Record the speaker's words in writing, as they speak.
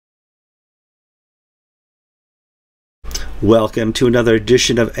Welcome to another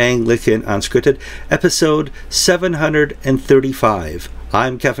edition of Anglican Unscripted, episode 735.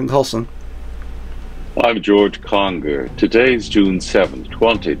 I'm Kevin Coulson. I'm George Conger. Today's June 7th,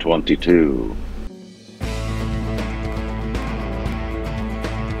 2022.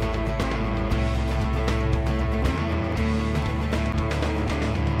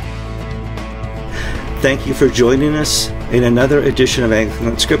 Thank you for joining us in another edition of Anglican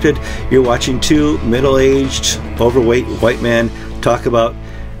Unscripted. You're watching two middle-aged, overweight white men talk about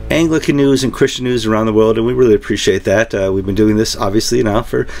Anglican news and Christian news around the world, and we really appreciate that. We've been doing this, obviously, now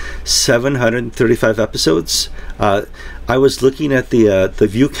for 735 episodes. I was looking at the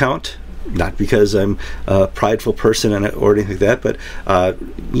view count, not because I'm a prideful person or anything like that, but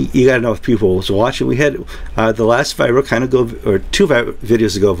you got to know if people was watching. We had the last viral kind of two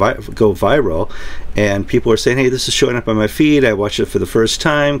videos ago go viral, and people were saying, hey, this is showing up on my feed. I watched it for the first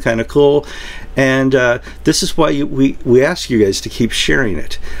time, kind of cool. And this is why we ask you guys to keep sharing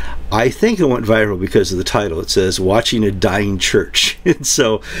it. I think it went viral because of the title. It says watching a dying church. And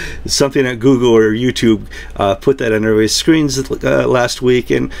so something at Google or YouTube put that on everybody's screens last week,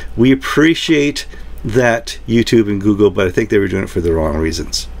 and we appreciate that, YouTube and Google, but I think they were doing it for the wrong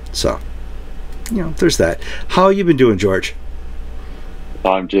reasons. So, there's that. How you been doing, George?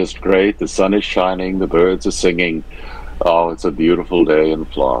 I'm just great. The sun is shining. The birds are singing. Oh, it's a beautiful day in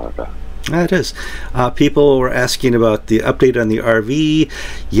Florida. It is. People were asking about the update on the RV.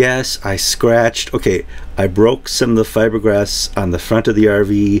 Yes, I scratched. Okay, I broke some of the fiberglass on the front of the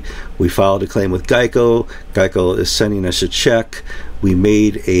RV. We filed a claim with Geico. Geico is sending us a check. We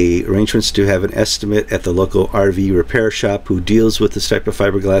made arrangements to have an estimate at the local RV repair shop who deals with this type of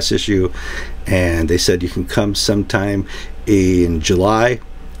fiberglass issue. And they said you can come sometime in July.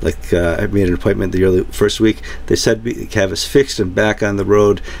 I made an appointment the first week. They said we have us fixed and back on the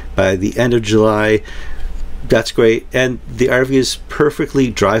road by the end of July. That's great. And the RV is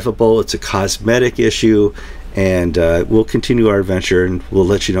perfectly drivable. It's a cosmetic issue. And we'll continue our adventure, and we'll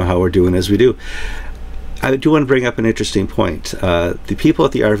let you know how we're doing as we do. I do want to bring up an interesting point. The people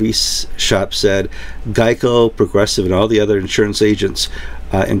at the RV shop said Geico, Progressive, and all the other insurance agents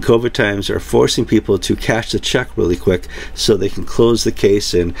in COVID times are forcing people to cash the check really quick so they can close the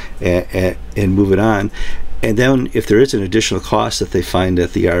case and move it on. And then if there is an additional cost that they find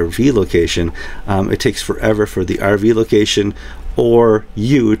at the RV location, it takes forever for the RV location or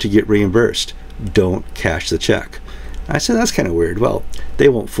you to get reimbursed. Don't cash the check. I said, that's kind of weird. Well, they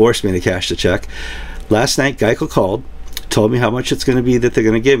won't force me to cash the check. Last night, Geico called, told me how much it's going to be that they're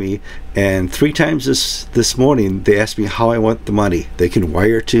going to give me, and 3 times this morning they asked me how I want the money. They can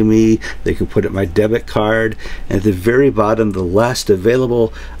wire it to me, they can put it in my debit card, and at the very bottom, the last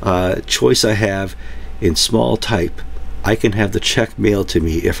available choice I have in small type, I can have the check mailed to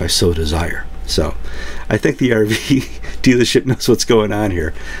me if I so desire. So I think the RV dealership knows what's going on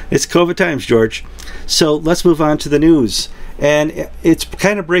here. It's COVID times, George. So let's move on to the news. And it's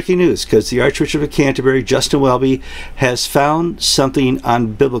kind of breaking news because the Archbishop of Canterbury, Justin Welby, has found something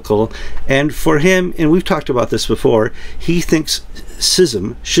unbiblical. And for him, and we've talked about this before, he thinks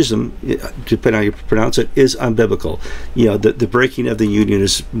schism, depending on how you pronounce it, is unbiblical. The breaking of the union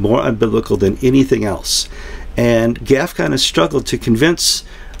is more unbiblical than anything else. And GAFCON has struggled to convince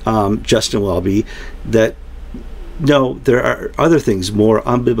Justin Welby that, no, there are other things more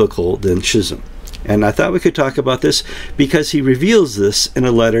unbiblical than schism. And I thought we could talk about this because he reveals this in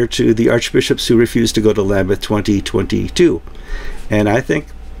a letter to the archbishops who refused to go to Lambeth 2022. And I think,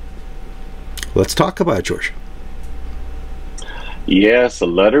 let's talk about it, George. Yes, a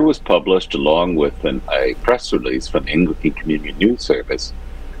letter was published along with a press release from the Anglican Communion News Service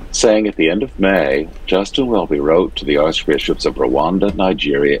saying at the end of May, Justin Welby wrote to the archbishops of Rwanda,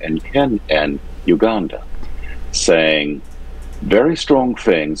 Nigeria, and Uganda, saying very strong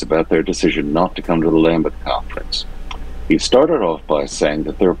things about their decision not to come to the Lambeth Conference. He started off by saying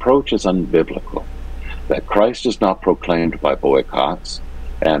that their approach is unbiblical, that Christ is not proclaimed by boycotts,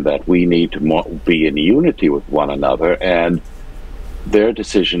 and that we need to be in unity with one another, and their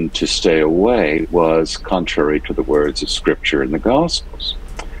decision to stay away was contrary to the words of Scripture in the Gospels.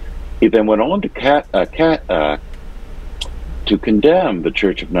 He then went on to condemn the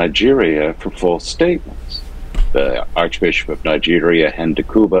Church of Nigeria for false statements. The Archbishop of Nigeria, Henry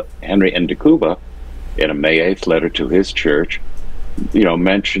Ndikuba, in a May 8th letter to his church,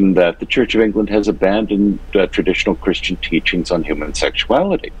 mentioned that the Church of England has abandoned traditional Christian teachings on human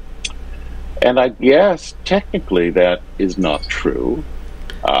sexuality. And I guess technically that is not true.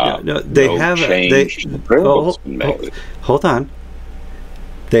 Hold on.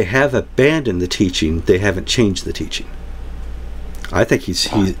 They have abandoned the teaching. They haven't changed the teaching. I think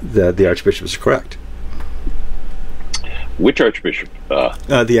the Archbishop is correct. Which archbishop?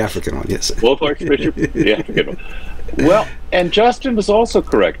 The African one, yes. Both archbishops? The African one. Well, and Justin was also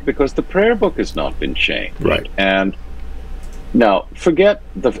correct, because the prayer book has not been changed. Right. And now,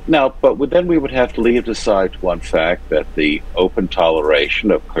 but then we would have to leave aside one fact, that the open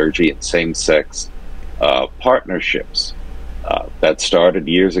toleration of clergy and same-sex partnerships that started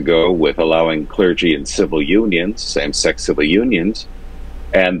years ago with allowing clergy in civil unions, same-sex civil unions,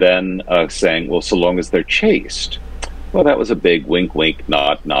 and then saying, well, so long as they're chaste. Well, that was a big wink, wink,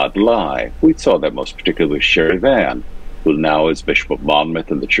 nod, nod lie. We saw that most particularly with Sherry Van, who now is Bishop of Monmouth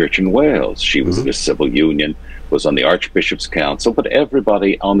in the Church in Wales. She was in a civil union, was on the Archbishop's Council, but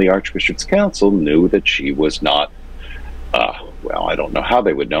everybody on the Archbishop's Council knew that she was not, well, I don't know how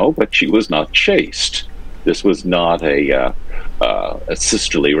they would know, but she was not chaste. This was not a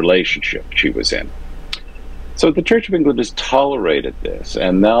sisterly relationship she was in. So the Church of England has tolerated this,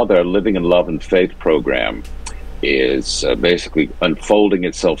 and now their Living in Love and Faith program is basically unfolding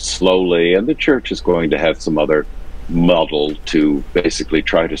itself slowly, and the Church is going to have some other model to basically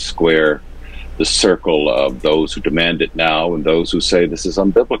try to square the circle of those who demand it now and those who say this is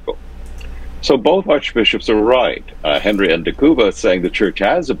unbiblical. So both archbishops are right. Henry Ndekuba is saying the Church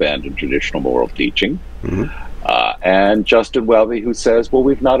has abandoned traditional moral teaching, and Justin Welby, who says, well,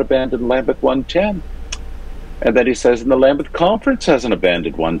 we've not abandoned Lambeth 110. And then he says, and the Lambeth Conference hasn't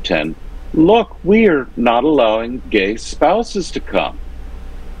abandoned 110. Look, we are not allowing gay spouses to come.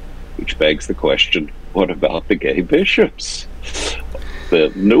 Which begs the question, what about the gay bishops?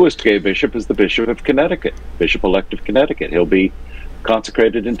 The newest gay bishop is the Bishop of Connecticut, Bishop-elect of Connecticut. He'll be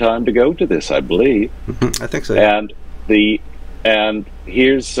consecrated in time to go to this, I believe. I think so. And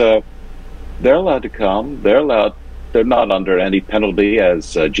here's they're allowed to come. They're not under any penalty,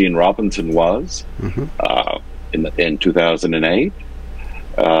 as Gene Robinson was in 2008.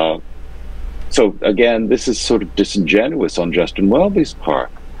 So again, this is sort of disingenuous on Justin Welby's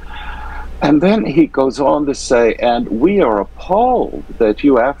part. And then he goes on to say, and we are appalled that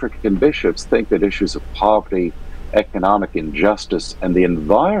you African bishops think that issues of poverty, economic injustice, and the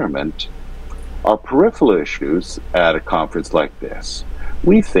environment are peripheral issues at a conference like this.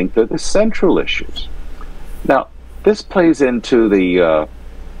 We think they're the central issues. Now, this plays into the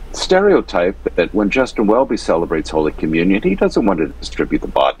stereotype that when Justin Welby celebrates Holy Communion, he doesn't want to distribute the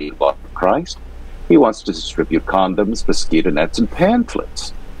body and blood of Christ. He wants to distribute condoms, mosquito nets, and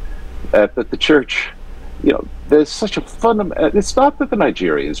pamphlets. That the Church, there's such a fundamental... It's not that the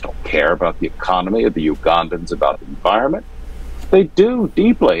Nigerians don't care about the economy, or the Ugandans about the environment. They do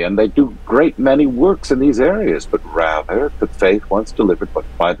deeply, and they do great many works in these areas, but rather the faith once delivered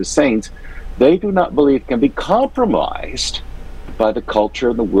by the saints, they do not believe can be compromised by the culture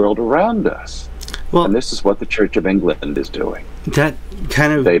and the world around us. Well, and this is what the Church of England is doing. That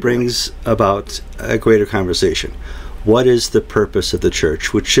kind of brings about a greater conversation. What is the purpose of the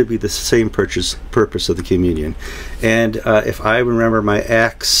Church, which should be the same purpose of the communion? And if I remember my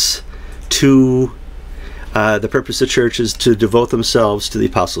Acts 2, the purpose of the Church is to devote themselves to the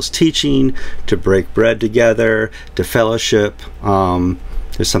apostles' teaching, to break bread together, to fellowship.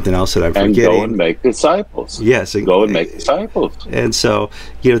 There's something else that I'm forgetting. And go and make disciples. Yes. Go and make disciples. And so,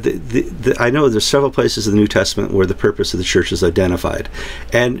 I know there's several places in the New Testament where the purpose of the Church is identified.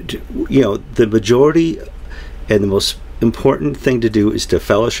 And, the majority and the most important thing to do is to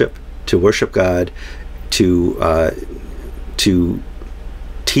fellowship, to worship God, to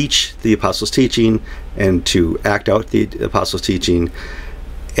teach the apostles' teaching, and to act out the apostles' teaching.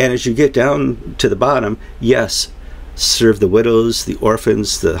 And as you get down to the bottom, yes, serve the widows, the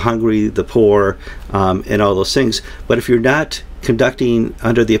orphans, the hungry, the poor, and all those things. But if you're not conducting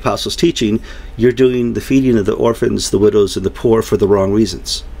under the apostles' teaching, you're doing the feeding of the orphans, the widows, and the poor for the wrong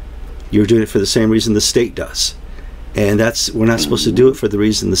reasons. You're doing it for the same reason the state does. And we're not supposed to do it for the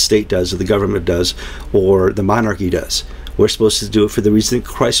reason the state does, or the government does, or the monarchy does. We're supposed to do it for the reason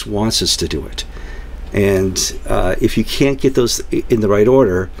Christ wants us to do it. And if you can't get those in the right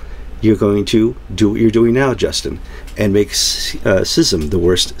order, you're going to do what you're doing now, Justin, and make schism the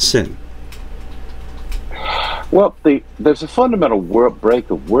worst sin. Well, there's a fundamental break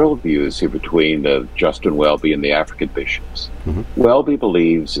of worldviews here between Justin Welby and the African bishops. Welby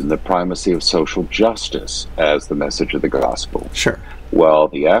believes in the primacy of social justice as the message of the gospel. Sure. Well,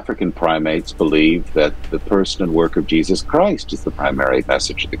 the African primates believe that the person and work of Jesus Christ is the primary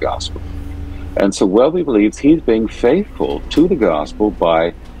message of the gospel. And so Welby believes he's being faithful to the gospel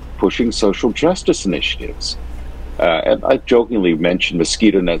by pushing social justice initiatives. And I jokingly mentioned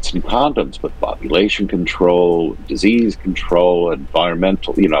mosquito nets and condoms, but population control, disease control,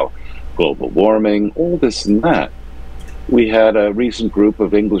 environmental, global warming, all this and that. We had a recent group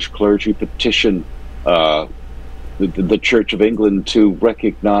of English clergy petition the Church of England to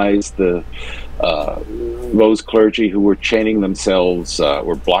recognize those clergy who were chaining themselves,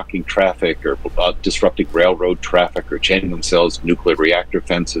 or blocking traffic, or disrupting railroad traffic, or chaining themselves to nuclear reactor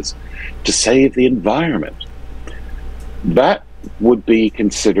fences to save the environment. That would be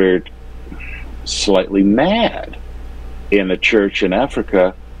considered slightly mad in a church in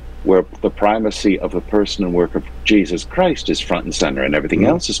Africa, where the primacy of the person and work of Jesus Christ is front and center, and everything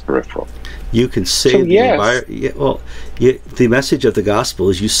else is peripheral. You can save the environment. Yeah, well, the message of the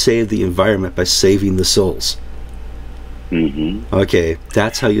gospel is you save the environment by saving the souls. Okay,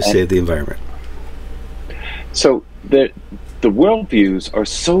 that's how you save the environment. So the worldviews are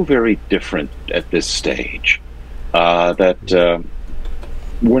so very different at this stage that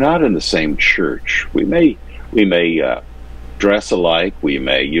we're not in the same church. We may dress alike, we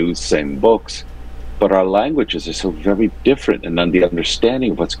may use same books, but our languages are so very different, and then the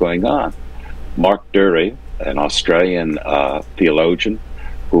understanding of what's going on. Mark Dury, an Australian theologian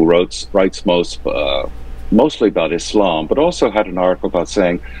who writes mostly about Islam, but also had an article about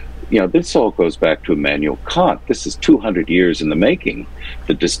saying, this all goes back to Immanuel Kant. This is 200 years in the making.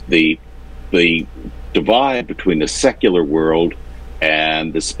 The divide between the secular world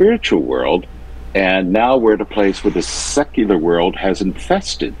and the spiritual world. And now we're at a place where the secular world has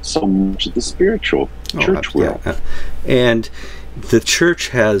infested so much of the spiritual church world. Yeah. And the church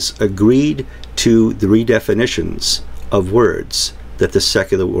has agreed to the redefinitions of words that the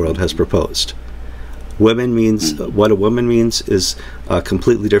secular world has proposed. Women means, what a woman means is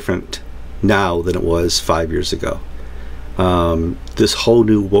completely different now than it was 5 years ago. This whole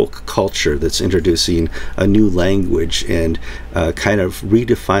new woke culture that's introducing a new language and kind of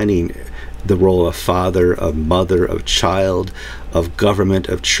redefining the role of father, of mother, of child, of government,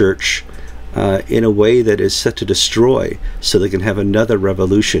 of church, in a way that is set to destroy, so they can have another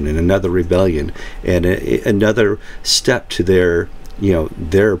revolution and another rebellion and another step to their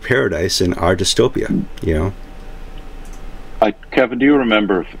paradise and our dystopia. Kevin, do you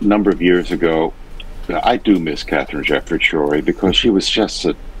remember a number of years ago? I do miss Catherine Jefferts Schori, because she was just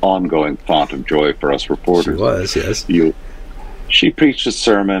an ongoing font of joy for us reporters. She was, yes. She preached a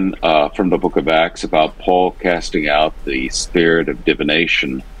sermon from the book of Acts about Paul casting out the spirit of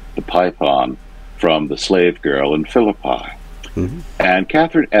divination, the python, from the slave girl in Philippi. And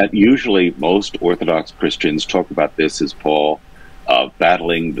Catherine, usually most Orthodox Christians talk about this as Paul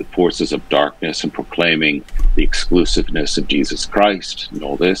battling the forces of darkness and proclaiming the exclusiveness of Jesus Christ and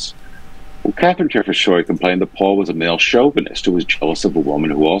all this. Well, Catherine Jefferts Schori complained that Paul was a male chauvinist who was jealous of a woman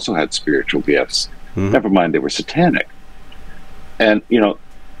who also had spiritual gifts. Never mind, they were satanic. And,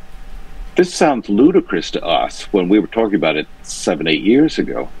 this sounds ludicrous to us when we were talking about it 7-8 years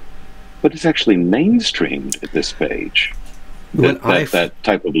ago, but it's actually mainstreamed at this stage, that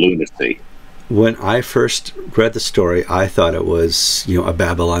type of lunacy. When I first read the story, I thought it was, a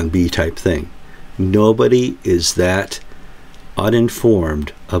Babylon Bee type thing. Nobody is that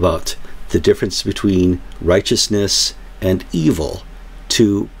uninformed about the difference between righteousness and evil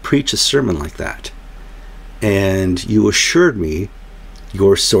to preach a sermon like that. And you assured me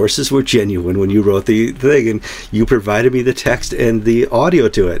your sources were genuine when you wrote the thing, and you provided me the text and the audio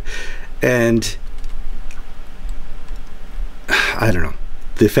to it. And I don't know,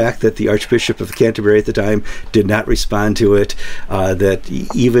 the fact that the Archbishop of Canterbury at the time did not respond to it, that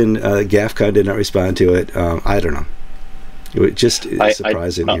even GAFCON did not respond to it, I don't know. It just is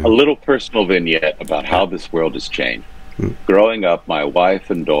surprising. A little personal vignette about how this world has changed. Growing up, my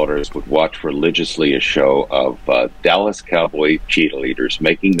wife and daughters would watch religiously a show of Dallas Cowboy cheerleaders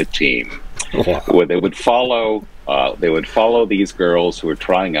making the team, where they would follow these girls who were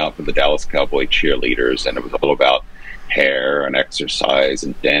trying out for the Dallas Cowboy cheerleaders, and it was all about hair and exercise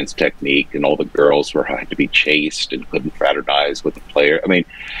and dance technique, and all the girls had to be chaste and couldn't fraternize with the player. I mean,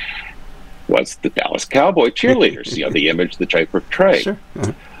 was the Dallas Cowboy cheerleaders, the image that they portrayed. Sure.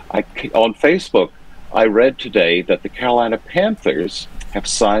 On Facebook, I read today that the Carolina Panthers have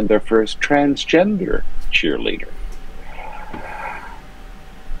signed their first transgender cheerleader.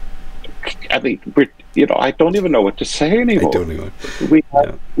 I mean, I don't even know what to say anymore. I don't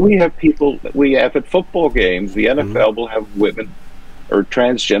know. We have people that we have at football games. The NFL will have women or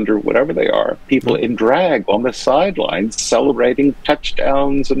transgender, whatever they are, people in drag on the sidelines celebrating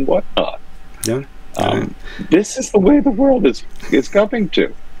touchdowns and whatnot. This is the way the world is coming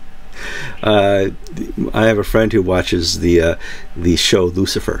to. I have a friend who watches the show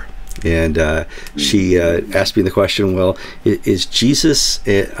Lucifer, and she asked me the question, well, is Jesus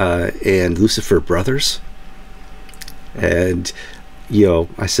and Lucifer brothers? And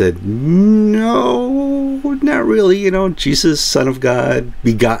I said, no, not really. Jesus, Son of God,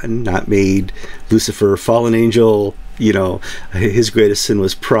 begotten, not made. Lucifer, fallen angel. His greatest sin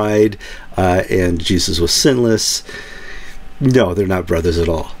was pride, and Jesus was sinless. No, they're not brothers at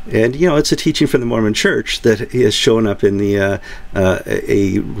all. And it's a teaching from the Mormon Church that has shown up in the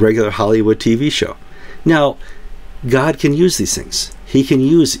a regular Hollywood TV show. Now, God can use these things. He can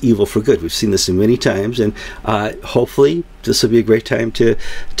use evil for good. We've seen this many times, and hopefully this will be a great time to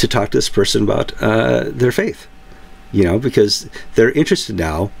talk to this person about their faith. Because they're interested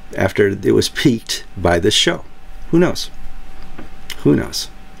now after it was piqued by this show. Who knows? Who knows?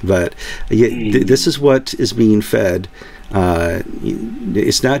 But this is what is being fed.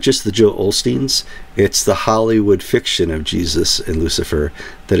 It's not just the Joel Osteens, it's the Hollywood fiction of Jesus and Lucifer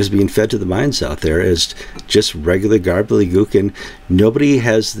that is being fed to the minds out there as just regular gobbledygook, and nobody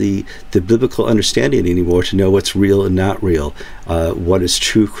has the biblical understanding anymore to know what's real and not real, what is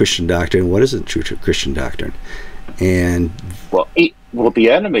true Christian doctrine and what isn't true Christian doctrine. And well,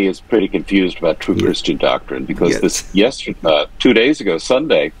 the enemy is pretty confused about true Christian doctrine, because 2 days ago,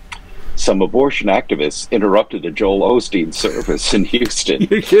 Sunday, some abortion activists interrupted a Joel Osteen service in Houston,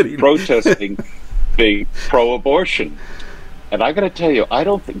 protesting being pro-abortion. And I got to tell you, I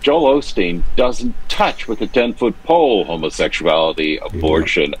don't think Joel Osteen doesn't touch with a 10-foot pole homosexuality,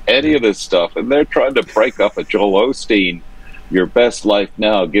 abortion, any of this stuff. And they're trying to break up a Joel Osteen, your best life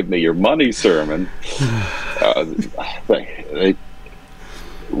now, give me your money sermon.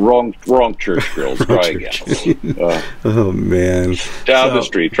 Wrong church girls. Try again. Oh man! Down the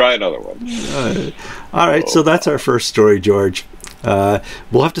street. Try another one. All right. So that's our first story, George.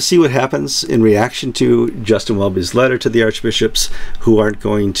 We'll have to see what happens in reaction to Justin Welby's letter to the archbishops who aren't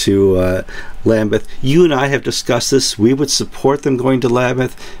going to Lambeth. You and I have discussed this. We would support them going to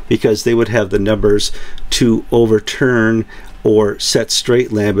Lambeth because they would have the numbers to overturn or set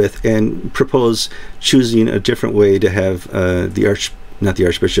straight Lambeth and propose choosing a different way to have not the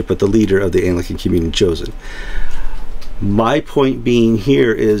archbishop, but the leader of the Anglican Communion chosen. My point being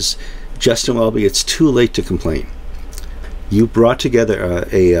here is, Justin Welby, it's too late to complain. You brought together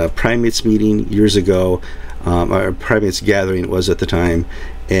a primates meeting years ago, or primates gathering it was at the time,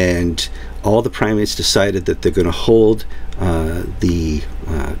 and all the primates decided that they're going to hold the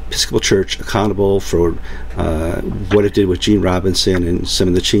Episcopal Church accountable for what it did with Gene Robinson and some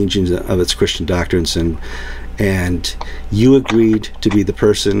of the changing of its Christian doctrines, and you agreed to be the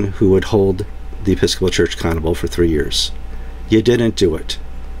person who would hold the Episcopal Church accountable for 3 years. You didn't do it.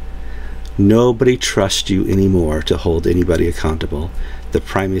 Nobody trusts you anymore to hold anybody accountable. The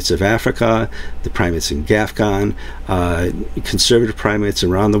primates of Africa, the primates in GAFCON, conservative primates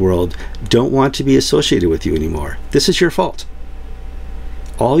around the world don't want to be associated with you anymore. This is your fault.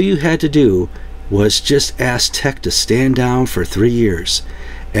 All you had to do was just ask Tech to stand down for 3 years,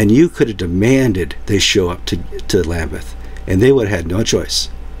 and you could have demanded they show up to Lambeth, and they would have had no choice.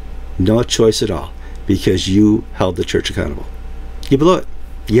 No choice at all, because you held the church accountable. You blew it.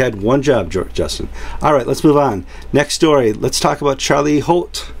 You had one job, Justin. All right, let's move on. Next story. Let's talk about Charlie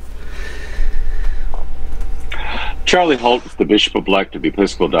Holt. Charlie Holt is the Bishop-elect of the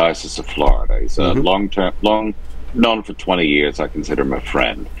Episcopal Diocese of Florida. He's a long known for 20 years. I consider him a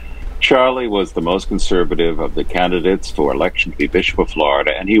friend. Charlie was the most conservative of the candidates for election to be Bishop of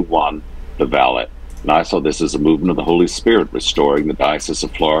Florida, and he won the ballot. And I saw this as a movement of the Holy Spirit restoring the Diocese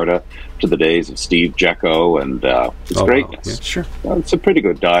of Florida to the days of Steve Jecko and its greatness. Yeah, sure. Well, it's a pretty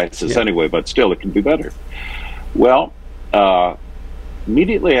good diocese anyway, but still it can be better. Well,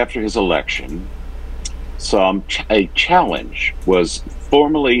 immediately after his election, a challenge was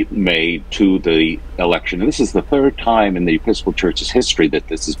formally made to the election. And this is the third time in the Episcopal Church's history that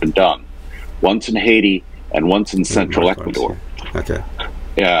this has been done. Once in Haiti and once in central Ecuador. Okay.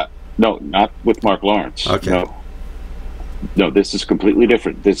 Yeah. No, not with Mark Lawrence. Okay. No, this is completely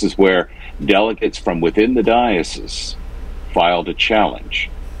different. This is where delegates from within the diocese filed a challenge.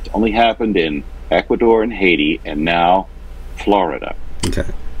 It's only happened in Ecuador and Haiti, and now Florida. Okay.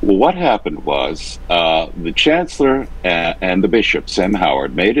 Well, what happened was the chancellor and the bishop, Sam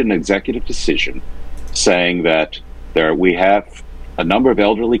Howard, made an executive decision saying that we have a number of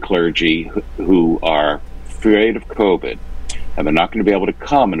elderly clergy who are afraid of COVID, and they're not going to be able to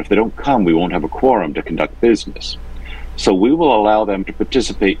come, and if they don't come, we won't have a quorum to conduct business. So we will allow them to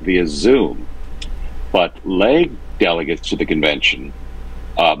participate via Zoom, but lay delegates to the convention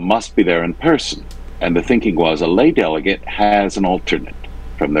must be there in person. And the thinking was a lay delegate has an alternate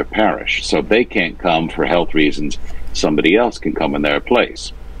from their parish, so if they can't come for health reasons, somebody else can come in their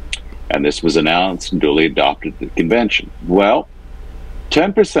place. And this was announced and duly adopted at the convention. Well,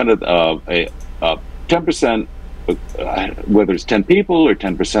 10% whether it's 10 people or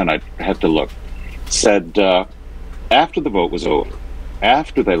 10%, I had to look, said after the vote was over,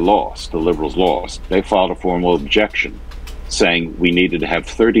 after they lost, the Liberals lost, they filed a formal objection saying we needed to have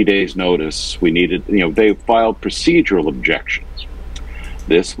 30 days notice. We needed, they filed procedural objections.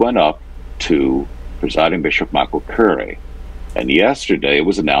 This went up to Presiding Bishop Michael Curry. And yesterday it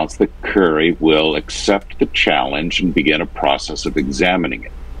was announced that Curry will accept the challenge and begin a process of examining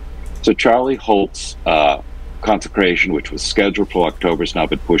it. So Charlie Holt's consecration, which was scheduled for October, has now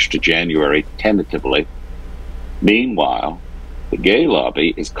been pushed to January, tentatively. Meanwhile, the gay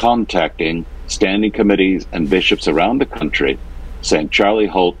lobby is contacting standing committees and bishops around the country saying Charlie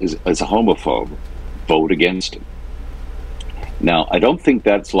Holt is a homophobe. Vote against him. Now, I don't think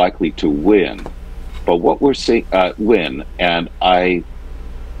that's likely to win, but what we're seeing and I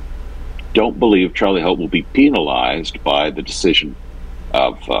don't believe Charlie Holt will be penalized by the decision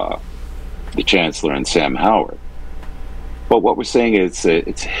of the Chancellor and Sam Howard. But what we're saying is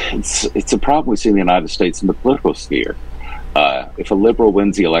it's a problem we see in the United States in the political sphere. If a Liberal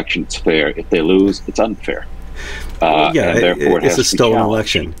wins the election, it's fair. If they lose, it's unfair. Yeah, and therefore it's a stolen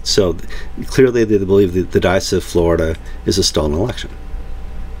election. So clearly they believe that the Diocese of Florida is a stolen election.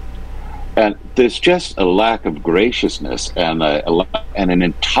 And there's just a lack of graciousness and an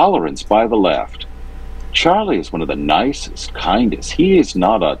intolerance by the left. Charlie is one of the nicest, kindest. He is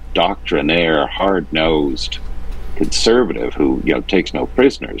not a doctrinaire, hard-nosed conservative who takes no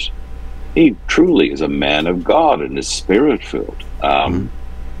prisoners. He truly is a man of God and is spirit-filled.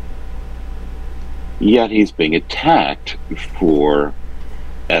 Yet he's being attacked for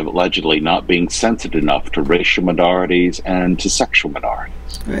allegedly not being sensitive enough to racial minorities and to sexual minorities.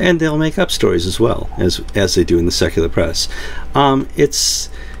 And they'll make up stories as well, as they do in the secular press.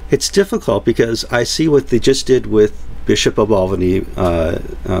 It's difficult because I see what they just did with Bishop of Albany,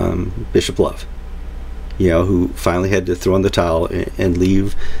 Bishop Love, who finally had to throw in the towel and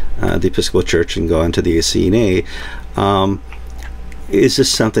leave the Episcopal Church and go into the ACNA. Is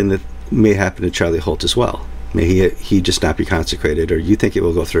this something that may happen to Charlie Holt as well? May he just not be consecrated, or you think it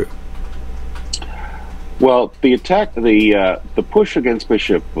will go through? Well, the push against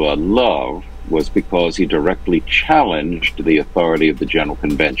Bishop Love was because he directly challenged the authority of the General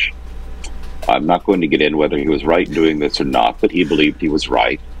Convention. I'm not going to get in whether he was right in doing this or not, but he believed he was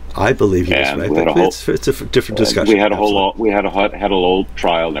right. I believe he was right. But it's a different discussion. We had a whole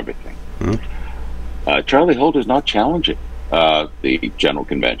trial and everything. Charlie Holt is not challenging the General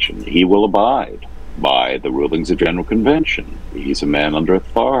Convention. He will abide by the rulings of General Convention. He's a man under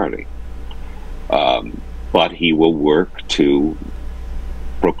authority. But he will work to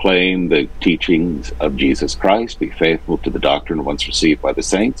proclaim the teachings of Jesus Christ, be faithful to the doctrine once received by the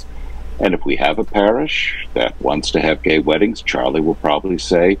saints. And if we have a parish that wants to have gay weddings, Charlie will probably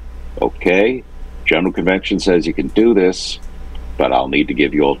say, okay, General Convention says you can do this, but I'll need to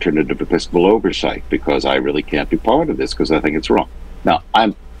give you alternative episcopal oversight because I really can't be part of this because I think it's wrong. Now,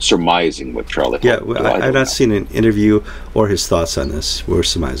 I'm surmising what Charlie... Yeah, I've not seen an interview or his thoughts on this. We're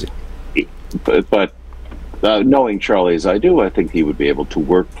surmising. But knowing Charlie as I do, I think he would be able to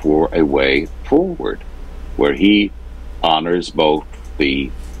work for a way forward where he honors both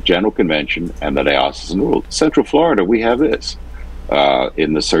the General Convention and the diocesan rule. Central Florida, we have this.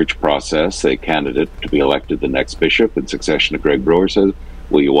 In the search process, a candidate to be elected the next bishop in succession to Greg Brewer says,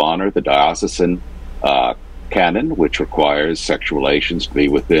 will you honor the diocesan canon, which requires sexual relations to be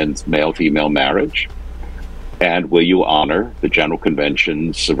within male-female marriage? And will you honor the General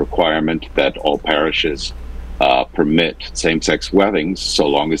Convention's requirement that all parishes permit same-sex weddings so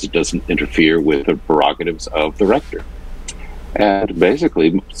long as it doesn't interfere with the prerogatives of the rector? And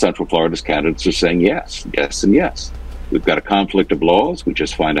basically, Central Florida's candidates are saying yes, yes, and yes. We've got a conflict of laws. We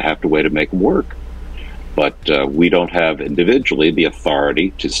just have to way to make them work. But we don't have individually the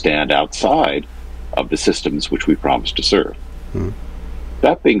authority to stand outside of the systems which we promised to serve.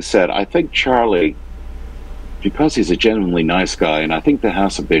 That being said, I think Charlie, because he's a genuinely nice guy, and I think the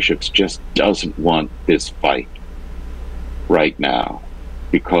House of Bishops just doesn't want this fight right now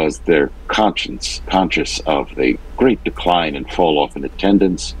because they're conscious of the great decline and fall off in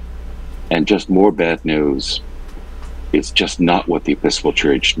attendance, and just more bad news is just not what the Episcopal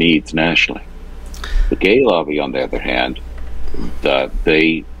Church needs nationally. The gay lobby, on the other hand,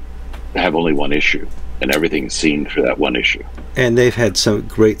 they have only one issue, and everything is seen through that one issue. And they've had some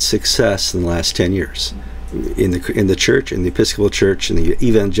great success in the last 10 years in the church, in the Episcopal Church, in the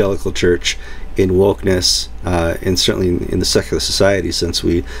Evangelical Church, in wokeness, and certainly in the secular society, since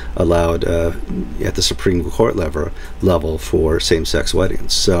we allowed at the Supreme Court level for same-sex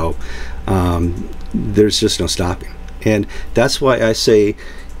weddings. So there's just no stopping. And that's why I say,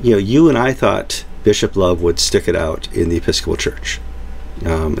 you and I thought Bishop Love would stick it out in the Episcopal Church.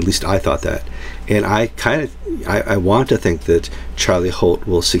 At least I thought that. And I want to think that Charlie Holt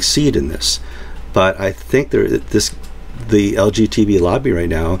will succeed in this. But I think the LGTB lobby right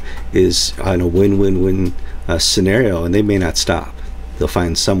now is on a win-win-win scenario, and they may not stop. They'll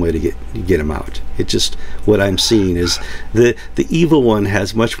find some way to get him out. It just, what I'm seeing is the evil one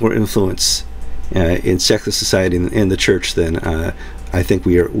has much more influence in secular society and in the church than I think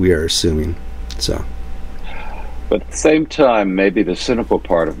we are assuming. So, but at the same time, maybe the cynical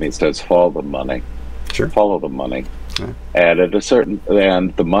part of me says follow the money. Sure, follow the money. Yeah. And at a certain,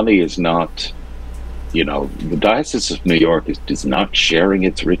 and the money is not, you know, the Diocese of New York is not sharing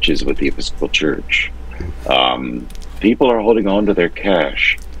its riches with the Episcopal Church. People are holding on to their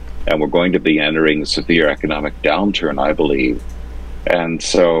cash, and we're going to be entering a severe economic downturn, I believe. And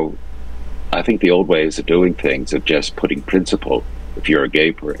so I think the old ways of doing things, of just putting principle, if you're a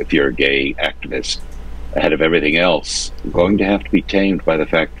gay activist, ahead of everything else, are going to have to be tamed by the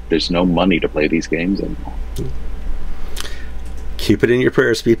fact that there's no money to play these games anymore. Keep it in your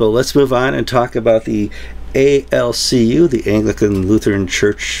prayers, people. Let's move on and talk about the ALCU, the Anglican Lutheran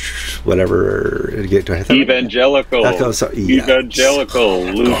Church, whatever. Evangelical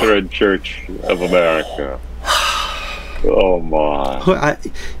Lutheran Church of America. Oh my!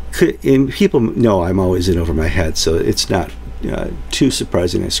 And people know I'm always in over my head, so it's not too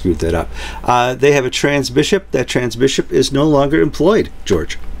surprising I screwed that up. They have a trans bishop. That trans bishop is no longer employed,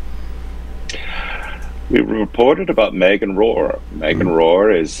 George. We reported about Megan Rohr. Megan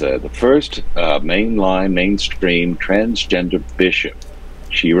Rohr is the first mainstream transgender bishop.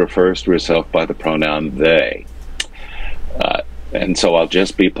 She refers to herself by the pronoun they. And so I'll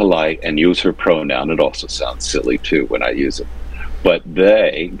just be polite and use her pronoun. It also sounds silly, too, when I use it. But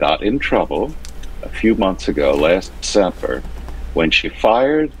they got in trouble a few months ago, last December, when she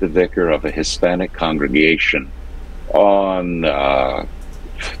fired the vicar of a Hispanic congregation on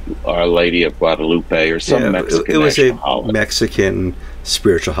Our Lady of Guadalupe or some Mexican it was a holiday. Mexican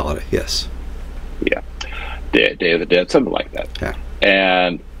spiritual holiday, yes. Yeah. Day of the Dead, something like that. Yeah.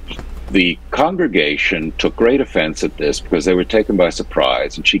 And the congregation took great offense at this because they were taken by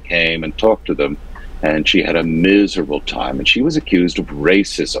surprise, and she came and talked to them, and she had a miserable time, and she was accused of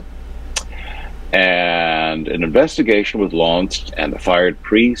racism. And an investigation was launched, and the fired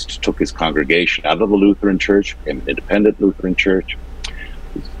priest took his congregation out of the Lutheran Church, became an independent Lutheran church.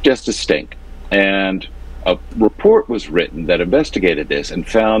 Just a stink. And a report was written that investigated this and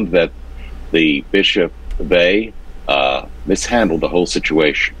found that the bishop, they mishandled the whole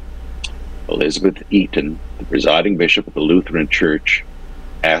situation. Elizabeth Eaton, the presiding bishop of the Lutheran Church,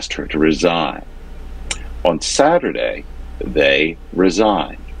 asked her to resign. On Saturday, they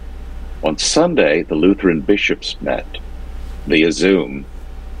resigned. On Sunday, the Lutheran bishops met via Zoom,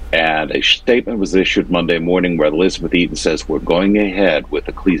 and a statement was issued Monday morning where Elizabeth Eaton says, we're going ahead with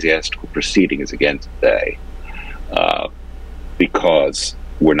ecclesiastical proceedings against they, because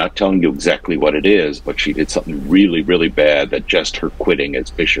we're not telling you exactly what it is, but she did something really, really bad that just her quitting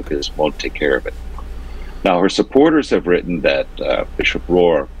as bishop won't take care of it. Now, her supporters have written that Bishop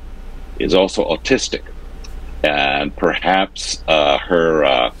Rohr is also autistic, and perhaps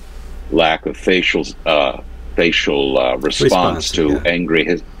her lack of facial response to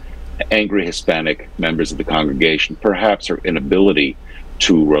angry Hispanic members of the congregation, perhaps her inability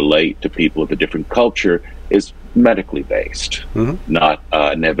to relate to people of a different culture is medically based, not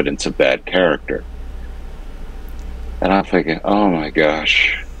an evidence of bad character. And I'm thinking, oh my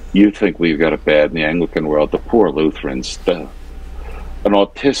gosh, you think we've got it bad in the Anglican world? The poor Lutherans, an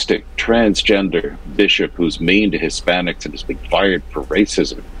autistic transgender bishop who's mean to Hispanics and has been fired for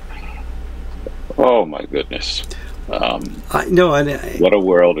racism. Oh my goodness. What a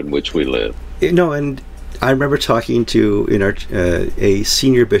world in which we live. And I remember talking to a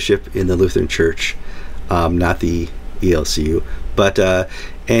senior bishop in the Lutheran Church, not the ELCU, but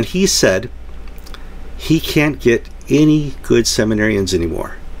and he said he can't get any good seminarians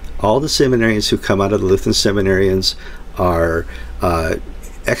anymore. All the seminarians who come out of the Lutheran seminarians are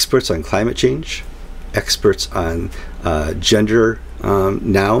experts on climate change, experts on gender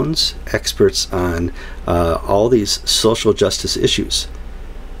nouns, experts on all these social justice issues,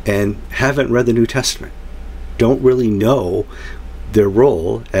 and haven't read the New Testament, don't really know their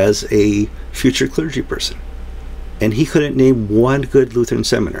role as a future clergy person. And he couldn't name one good Lutheran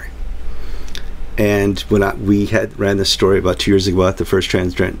seminary. And when we ran this story about 2 years ago about the first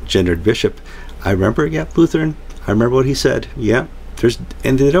transgendered bishop, I remember, Lutheran, I remember what he said. Yeah,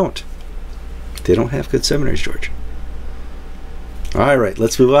 and they don't have good seminaries, George. All right,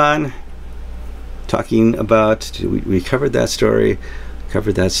 let's move on. Talking about, we covered that story.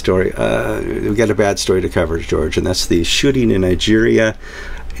 Covered that story. We've got a bad story to cover, George, and that's the shooting in Nigeria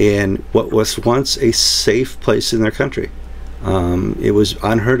in what was once a safe place in their country. It was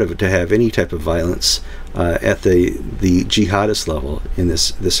unheard of to have any type of violence at the jihadist level in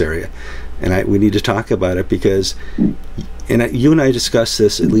this area. And we need to talk about it because, and you and I discussed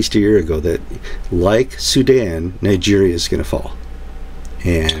this at least a year ago, that like Sudan, Nigeria is going to fall.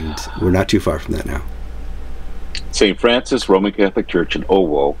 And we're not too far from that now. St. Francis Roman Catholic Church in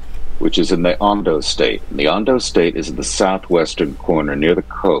Owo, which is in the Ondo State. And the Ondo State is in the southwestern corner near the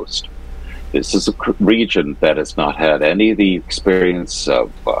coast. This is a region that has not had any of the experience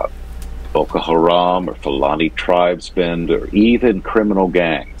of Boko Haram or Fulani tribesmen or even criminal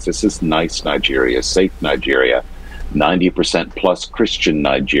gangs. This is nice Nigeria, safe Nigeria, 90% plus Christian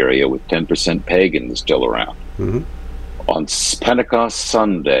Nigeria with 10% pagans still around. Mm-hmm. On Pentecost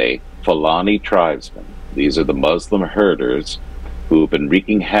Sunday, Fulani tribesmen, these are the Muslim herders who have been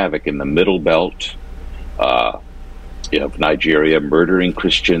wreaking havoc in the middle belt of Nigeria, murdering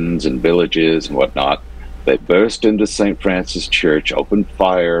Christians in villages and whatnot. They burst into St. Francis Church, opened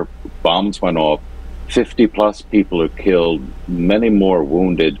fire, bombs went off, 50-plus people are killed, many more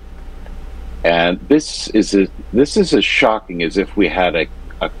wounded. And this is as shocking as if we had a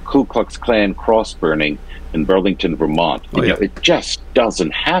Ku Klux Klan cross burning in Burlington, Vermont. Oh, yeah. It just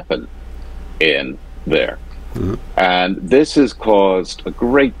doesn't happen in there. Mm-hmm. And this has caused a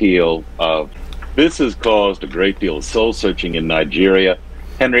great deal of soul searching in Nigeria.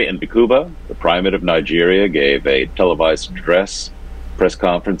 Henry Ndikuba, the primate of Nigeria, gave a televised press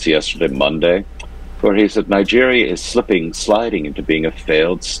conference yesterday, Monday, where he said Nigeria is sliding into being a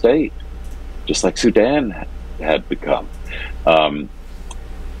failed state, just like Sudan had become,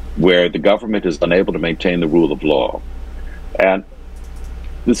 where the government is unable to maintain the rule of law. And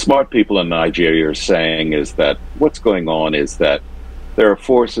the smart people in Nigeria are saying is that what's going on is that there are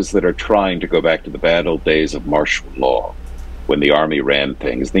forces that are trying to go back to the bad old days of martial law, when the army ran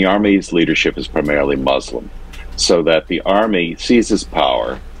things. The army's leadership is primarily Muslim, so that the army seizes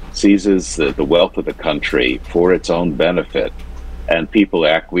power, seizes the wealth of the country for its own benefit, and people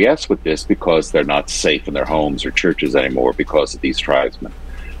acquiesce with this because they're not safe in their homes or churches anymore because of these tribesmen.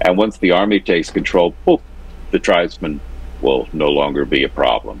 And once the army takes control, poof, the tribesmen will no longer be a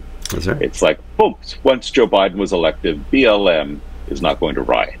problem. That's right. It's like, poof, once Joe Biden was elected, BLM is not going to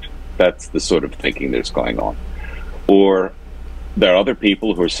riot. That's the sort of thinking that's going on. Or there are other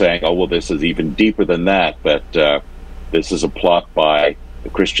people who are saying, oh, well, this is even deeper than that, but this is a plot by the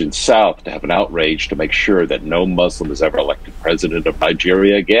Christian South to have an outrage to make sure that no Muslim is ever elected president of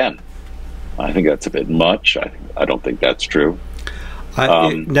Nigeria again. I think that's a bit much. I don't think that's true.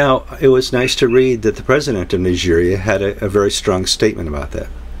 Now, it was nice to read that the president of Nigeria had a very strong statement about that.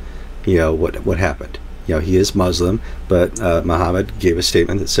 You know, what happened. You know, he is Muslim, but Muhammad gave a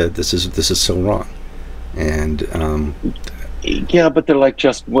statement that said this is so wrong. And yeah, but they're like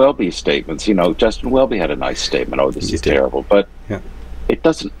Justin Welby's statements. You know, Justin Welby had a nice statement. Oh, this is terrible, but yeah, it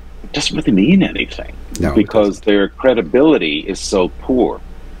doesn't really mean anything, because their credibility is so poor.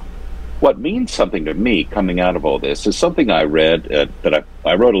 What means something to me coming out of all this is something I read that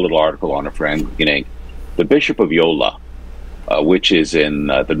I wrote a little article on it for Anglican Ink. The Bishop of Yola, which is in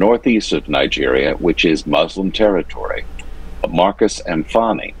the northeast of Nigeria, which is Muslim territory, Marcus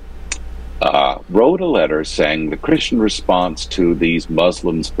Amfani, wrote a letter saying the Christian response to these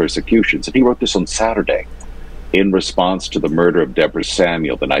Muslims' persecutions, and he wrote this on Saturday, in response to the murder of Deborah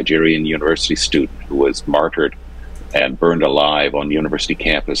Samuel, the Nigerian university student who was martyred and burned alive on university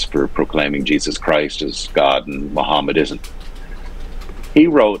campus for proclaiming Jesus Christ as God and Muhammad isn't. He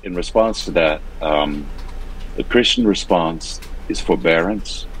wrote in response to that, the Christian response is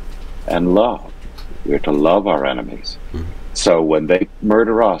forbearance and love. We're to love our enemies. Mm-hmm. So when they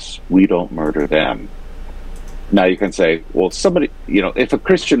murder us, we don't murder them. Now you can say, well, somebody, you know, if a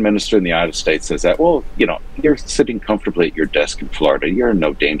Christian minister in the United States says that, well, you know, you're sitting comfortably at your desk in Florida, you're in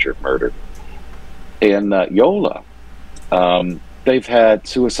no danger of murder. In Yola, they've had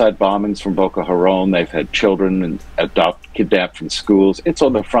suicide bombings from Boko Haram. They've had children kidnapped from schools. It's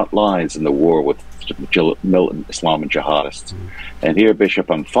on the front lines in the war with militant Islam and jihadists. Mm-hmm. And here Bishop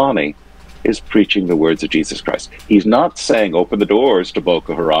Amfani is preaching the words of Jesus Christ. He's not saying open the doors to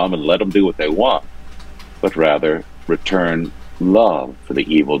Boko Haram and let them do what they want, but rather return love for the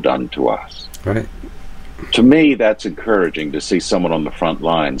evil done to us. Right. To me, that's encouraging to see someone on the front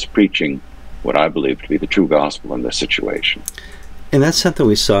lines preaching what I believe to be the true gospel in this situation. And that's something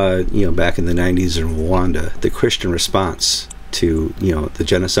we saw, you know, back in the 90s in Rwanda, the Christian response to, you know, the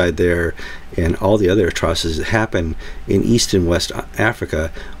genocide there and all the other atrocities that happen in East and West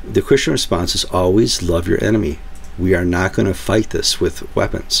Africa. The Christian response is always love your enemy. We are not going to fight this with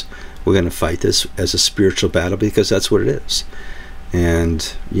weapons. We're going to fight this as a spiritual battle, because that's what it is.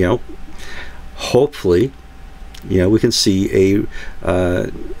 And, you know, hopefully, you know, we can see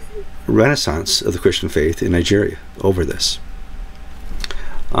a renaissance of the Christian faith in Nigeria over this.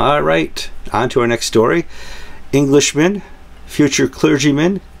 All right, on to our next story. Englishman, future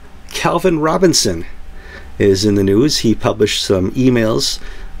clergyman, Calvin Robinson is in the news. He published some emails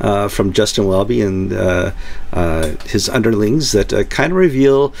from Justin Welby and his underlings that kind of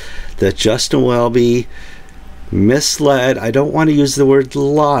reveal that Justin Welby misled, I don't want to use the word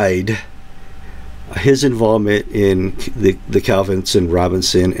lied, his involvement in the Calvins and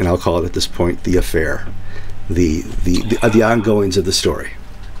Robinson, and I'll call it at this point the affair, the ongoings of the story.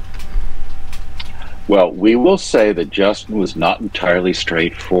 Well, we will say that Justin was not entirely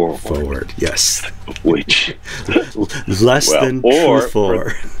straightforward. Yes. Which less than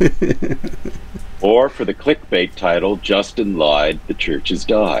truthful. Or for the clickbait title, Justin lied, the church has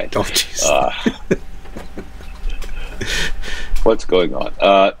died. Oh, jeez. What's going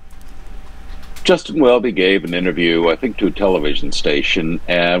on? Justin Welby gave an interview, I think, to a television station,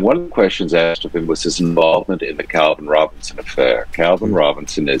 and one of the questions asked of him was his involvement in the Calvin Robinson affair. Calvin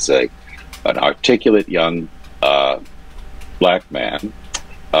Robinson is an articulate young black man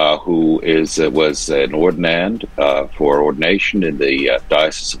who was an ordinand for ordination in the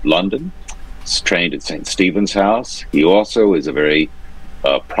Diocese of London. He's trained at St. Stephen's House. He also is a very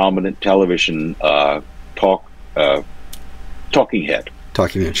prominent television talking head.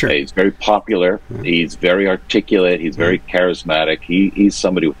 Talking head, sure. He's very popular. Yeah. He's very articulate. He's very charismatic. He's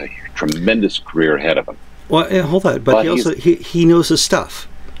somebody with a tremendous career ahead of him. Well, hold on, but he knows his stuff.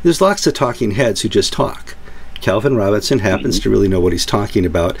 There's lots of talking heads who just talk. Calvin Robinson happens to really know what he's talking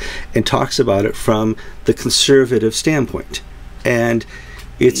about, and talks about it from the conservative standpoint. And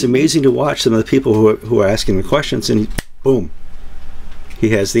it's amazing to watch some of the people who are asking the questions, and boom, he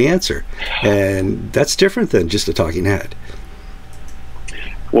has the answer. And that's different than just a talking head.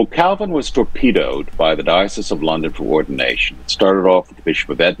 Well, Calvin was torpedoed by the Diocese of London for ordination. It started off with the Bishop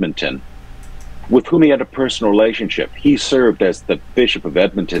of Edmonton, with whom he had a personal relationship. He served as the Bishop of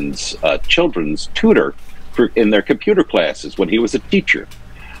Edmonton's children's tutor in their computer classes when he was a teacher.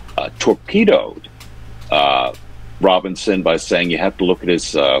 Torpedoed Robinson by saying, you have to look at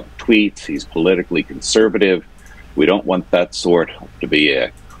his tweets, he's politically conservative, we don't want that sort to be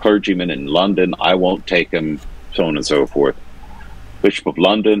a clergyman in London, I won't take him, so on and so forth. Bishop of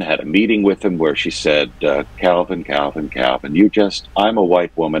London had a meeting with him where she said, Calvin, I'm a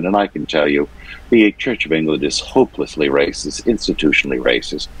white woman, and I can tell you, the Church of England is hopelessly racist, institutionally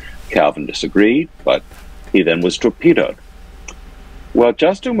racist. Calvin disagreed, but he then was torpedoed. Well,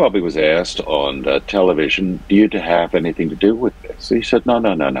 Justin Welby was asked on television, do you have anything to do with this? He said, no,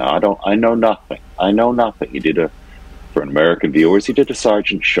 I know nothing. I know nothing. He did for American viewers, he did a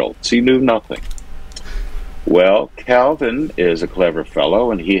Sergeant Schultz. He knew nothing. Well, Calvin is a clever fellow,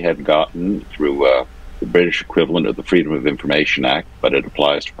 and he had gotten, through the British equivalent of the Freedom of Information Act, but it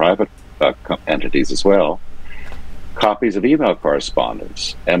applies to private entities as well, copies of email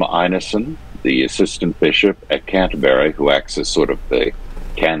correspondence. Emma Einason, the assistant bishop at Canterbury, who acts as sort of the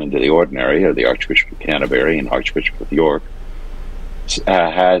canon to the ordinary, or the Archbishop of Canterbury and Archbishop of York,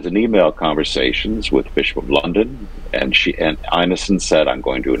 has an email conversations with Bishop of London, and Einason said, I'm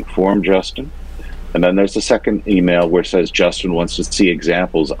going to inform Justin. And then there's a second email where it says Justin wants to see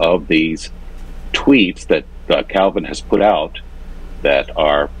examples of these tweets that Calvin has put out that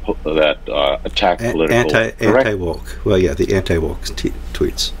attack political anti-woke. Well, yeah, the anti-woke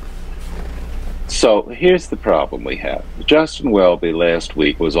tweets. So here's the problem we have. Justin Welby last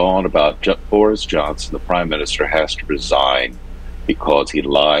week was on about Boris Johnson, the Prime Minister, has to resign because he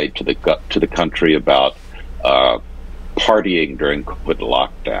lied to the country about partying during COVID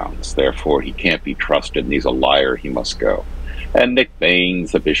lockdowns. Therefore, he can't be trusted, and he's a liar. He must go. And Nick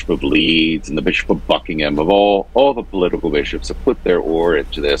Baines, the Bishop of Leeds, and the Bishop of Buckingham, of all the political bishops, have put their oar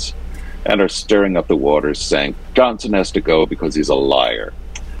into this and are stirring up the waters, saying Johnson has to go because he's a liar.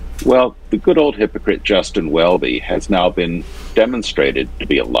 Well, the good old hypocrite Justin Welby has now been demonstrated to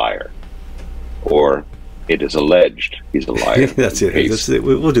be a liar, or it is alleged he's a liar. That's it.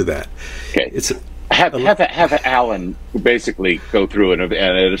 We'll do that. Okay. Have Alan basically go through and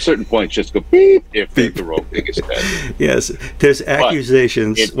at a certain point just go beep if the wrong thing is said. Yes, there's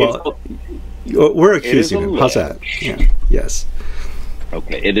accusations. We're accusing him. How's that? Yeah. Yes.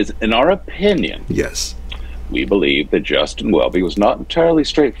 Okay. It is, in our opinion. Yes. We believe that Justin Welby was not entirely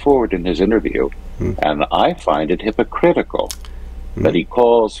straightforward in his interview, and I find it hypocritical that he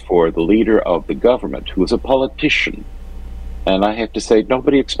calls for the leader of the government, who is a politician. And I have to say,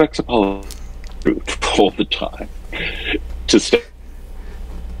 nobody expects a politician all the time. to stay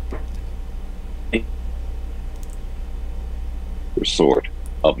sort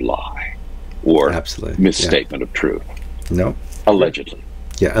of lie or absolutely misstatement of truth. No, allegedly.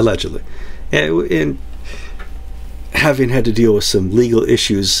 Yeah, allegedly, and having had to deal with some legal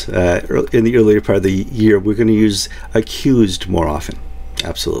issues in the earlier part of the year, we're going to use accused more often.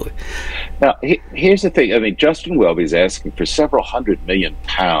 Absolutely. Now, here's the thing. I mean, Justin Welby's asking for several £100 million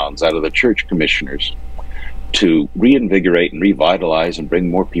out of the church commissioners to reinvigorate and revitalize and bring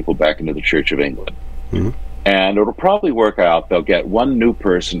more people back into the Church of England. Mm-hmm. And it'll probably work out. They'll get one new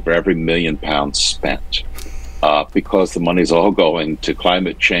person for every £1 million spent because the money's all going to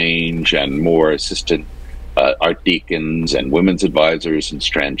climate change and more assistant archdeacons and women's advisors and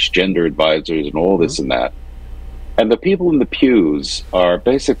transgender advisors and all this and that. And the people in the pews are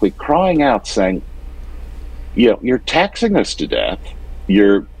basically crying out saying, you know, you're taxing us to death.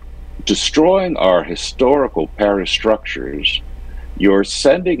 You're destroying our historical parish structures. You're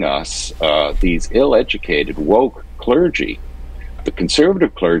sending us these ill-educated, woke clergy. The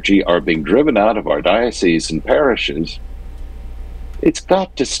conservative clergy are being driven out of our dioceses and parishes. It's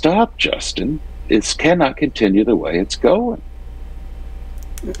got to stop, Justin. It cannot continue the way it's going.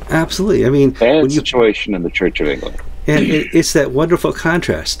 Absolutely. I mean, bad situation in the Church of England. And it's that wonderful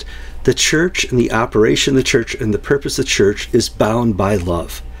contrast. The church and the operation of the church and the purpose of the church is bound by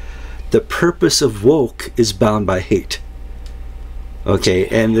love. The purpose of woke is bound by hate. Okay,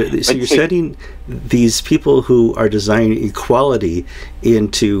 and so you're setting these people who are designing equality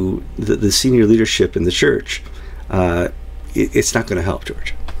into the senior leadership in the church. It's not going to help,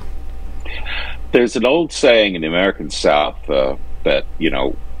 George. There's an old saying in the American South that, you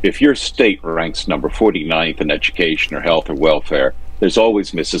know, if your state ranks number 49th in education or health or welfare, there's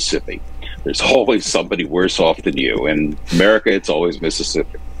always Mississippi. There's always somebody worse off than you. In America, it's always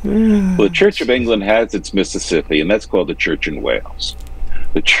Mississippi. Well, the Church of England has its Mississippi, and that's called the Church in Wales.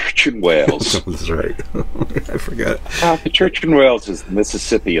 The Church in Wales. That's right. I forgot. The Church in Wales is the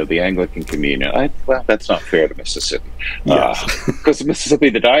Mississippi of the Anglican Communion. Well, that's not fair to Mississippi. Yes. Because Mississippi,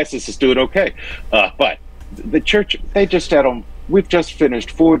 the diocese is doing okay. But the church, we've just finished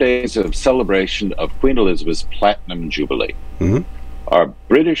 4 days of celebration of Queen Elizabeth's Platinum Jubilee. Mm-hmm. Our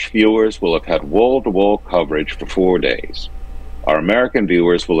British viewers will have had wall-to-wall coverage for 4 days. Our American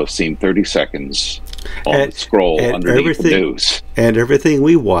viewers will have seen 30 seconds on the scroll underneath the news. And everything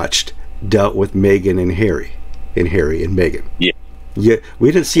we watched dealt with Meghan and Harry, and Meghan. Yeah. Yeah,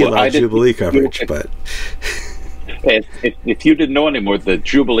 we didn't see a lot of Jubilee coverage, but... If you didn't know anymore, the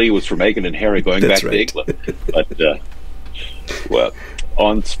Jubilee was for Meghan and Harry going back to England. But, well,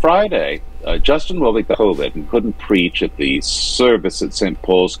 on Friday, Justin Welby got COVID and couldn't preach at the service at St.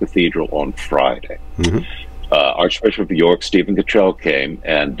 Paul's Cathedral on Friday. Mm-hmm. Archbishop of York, Stephen Cottrell, came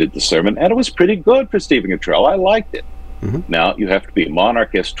and did the sermon, and it was pretty good for Stephen Cottrell. I liked it. Mm-hmm. Now, you have to be a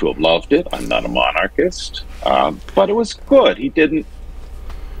monarchist to have loved it. I'm not a monarchist, but it was good. He didn't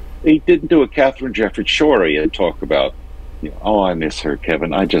do a Catherine Jefferts Schori and talk about, you know, oh, I miss her,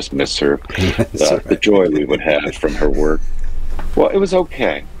 Kevin. I just miss her. The joy we would have from her work. Well, it was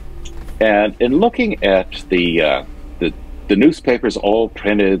okay. And in looking at the newspapers all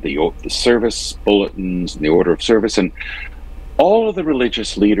printed, the service bulletins and the order of service, and all of the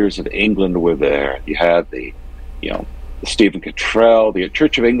religious leaders of England were there. You had Stephen Cottrell, the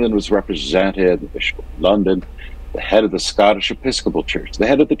Church of England was represented, the Bishop of London, the head of the Scottish Episcopal Church, the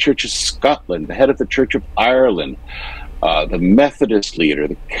head of the Church of Scotland, the head of the Church of Ireland, the Methodist leader,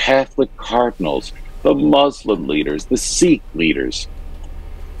 the Catholic cardinals, the Muslim leaders, the Sikh leaders.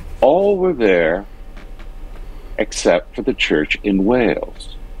 All were there except for the church in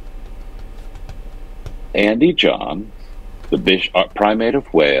Wales. Andy John, the Primate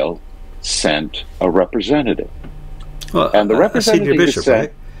of Wales, sent a representative. Well, and the representative bishop, sent,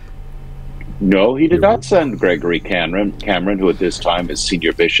 right? No, he did not send Gregory Cameron, who at this time is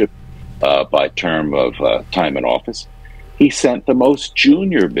senior bishop by term of time in office. He sent the most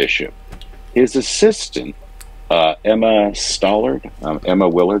junior bishop, his assistant, Emma Stollard, Emma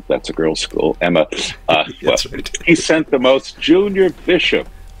Willard, that's a girls' school, Emma. That's right. He sent the most junior bishop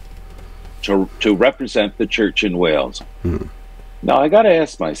to represent the church in Wales. Hmm. Now, I got to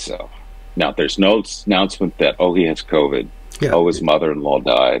ask myself, now, there's no announcement that, oh, he has COVID, oh, his mother-in-law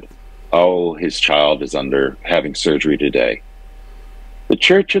died, oh, his child is having surgery today. The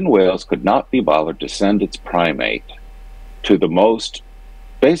church in Wales could not be bothered to send its primate to the most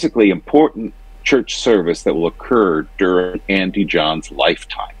basically important church service that will occur during Andy John's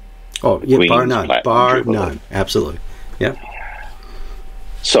lifetime. Oh, yeah, bar none, absolutely. Yeah.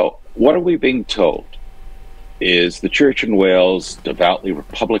 So, what are we being told? Is the church in Wales devoutly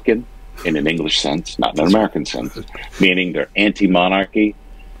Republican? in an English sense, not in an American sense, meaning they're anti-monarchy.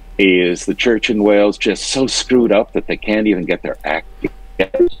 Is the church in Wales just so screwed up that they can't even get their act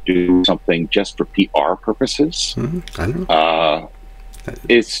together to do something just for PR purposes? I don't know.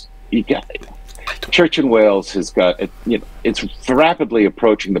 Church in Wales has got, it's rapidly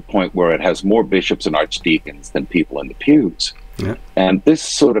approaching the point where it has more bishops and archdeacons than people in the pews. Yeah. And this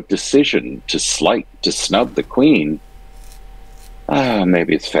sort of decision to snub the Queen,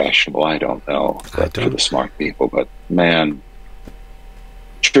 maybe it's fashionable, I don't know, for the smart people, but man,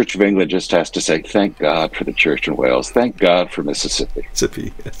 Church of England just has to say, thank God for the Church in Wales. Thank God for Mississippi.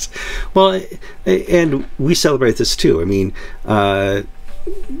 Mississippi, yes. Well, and we celebrate this too. I mean, the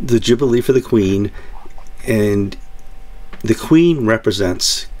Jubilee for the Queen, and the Queen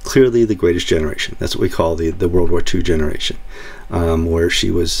represents clearly the greatest generation. That's what we call the World War II generation, where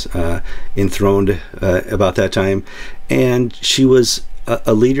she was enthroned about that time. And she was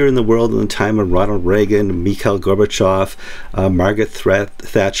a leader in the world in the time of Ronald Reagan, Mikhail Gorbachev, Margaret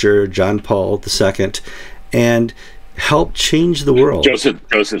Thatcher, John Paul II, and helped change the world.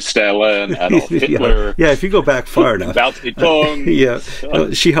 Joseph Stalin, Adolf Hitler. Yeah, if you go back far enough. Mao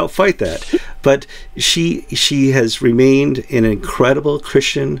Zedong. She helped fight that. But she has remained an incredible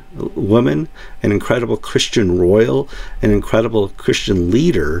Christian woman, an incredible Christian royal, an incredible Christian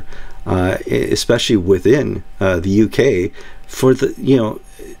leader, especially within the UK, for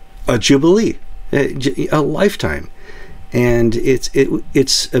a jubilee, a lifetime. And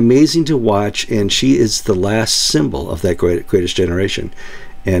it's amazing to watch, and she is the last symbol of that greatest generation.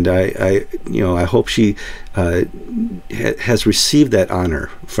 And I hope she has received that honor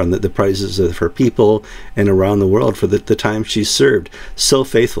from the praises of her people and around the world for the time she served so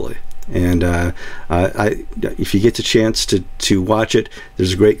faithfully. And if you get the chance to watch it,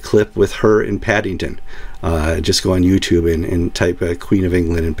 there's a great clip with her in Paddington. Just go on YouTube and type Queen of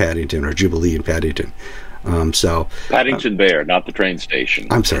England in Paddington or Jubilee in Paddington. Paddington Bear, not the train station.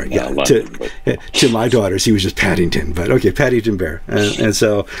 I'm sorry. In, Yeah, London, to my daughters, he was just Paddington, but okay, Paddington Bear. And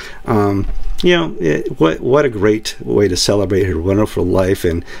so, what a great way to celebrate her wonderful life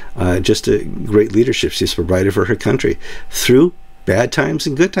and just a great leadership she's provided for her country through bad times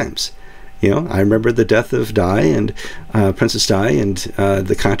and good times. I remember the death of Di and Princess Di, and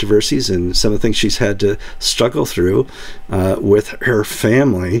the controversies and some of the things she's had to struggle through with her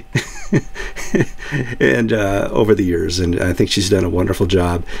family and over the years. And I think she's done a wonderful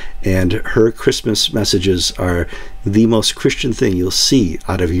job. And her Christmas messages are the most Christian thing you'll see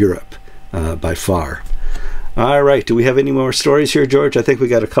out of Europe by far. All right. Do we have any more stories here, George? I think we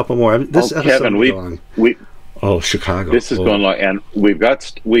got a couple more. This Kevin, Oh, Chicago. This is going long, and we've got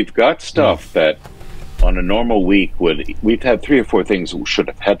stuff that on a normal week we've had 3 or 4 things we should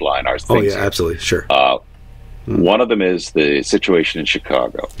have headlined our things. Oh yeah, absolutely, sure. One of them is the situation in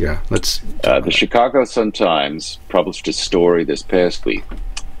Chicago. Yeah, let's. The Chicago Sun-Times published a story this past week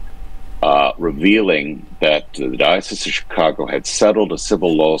revealing that the Diocese of Chicago had settled a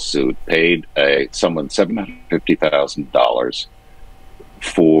civil lawsuit, paid someone $750,000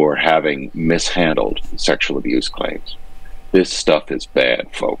 for having mishandled sexual abuse claims. This stuff is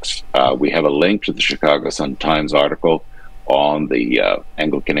bad, folks. We have a link to the Chicago Sun-Times article on the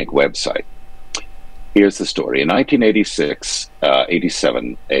Anglican Inc. website. Here's the story. In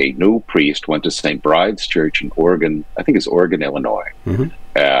 1986-87, a new priest went to St. Bride's Church in Oregon, I think it's Oregon, Illinois,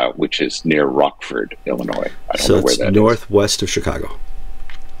 which is near Rockford, Illinois. I don't know where that is. Northwest of Chicago.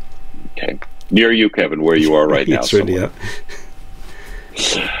 Okay. Near you, Kevin, where you are right now. It's really, yeah.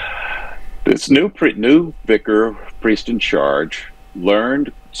 This new vicar, priest in charge,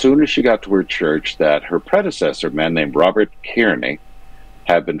 learned as soon as she got to her church that her predecessor, a man named Robert Kearney,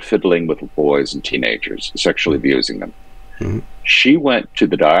 had been fiddling with boys and teenagers, sexually abusing them. She went to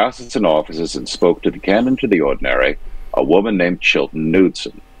the diocesan offices and spoke to the canon to the ordinary, a woman named Chilton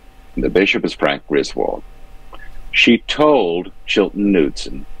Knudsen. The bishop is Frank Griswold. She told Chilton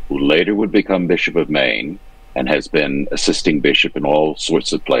Knudsen, who later would become Bishop of Maine, and has been assisting bishop in all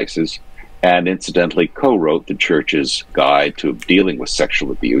sorts of places, and incidentally co-wrote the church's guide to dealing with sexual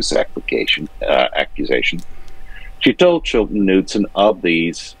abuse accusation. She told Chilton Knudsen of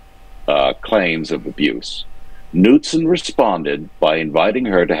these claims of abuse. Knudsen responded by inviting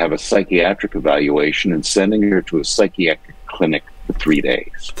her to have a psychiatric evaluation and sending her to a psychiatric clinic for 3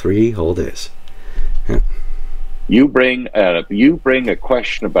 days. 3 whole days. Yeah. You bring a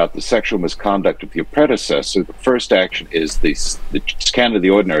question about the sexual misconduct of your predecessor. The first action is the canon of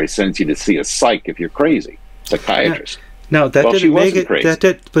the ordinary sends you to see a psych if you're crazy, psychiatrist. No, that didn't make it.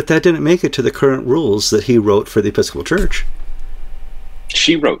 But that didn't make it to the current rules that he wrote for the Episcopal Church.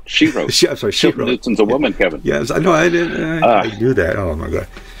 She wrote. I'm sorry, she wrote. Knudsen's a woman, Kevin. Yes, I know. I knew that. Oh my God.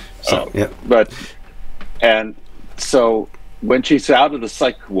 So, yeah. And so when she's out of the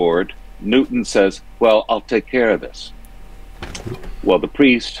psych ward, Newton says, well, I'll take care of this. Well, the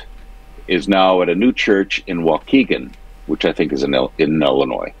priest is now at a new church in Waukegan, which I think is in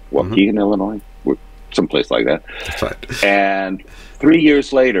Illinois. Waukegan, Illinois? Someplace like that. That's right. And 3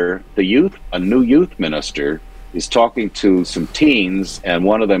 years later, a new youth minister is talking to some teens, and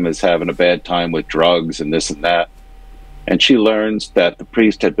one of them is having a bad time with drugs and this and that. And she learns that the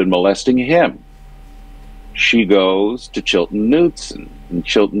priest had been molesting him. She goes to Chilton Knudsen, and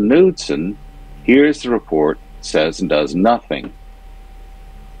Chilton Knudsen hears the report, says and does nothing.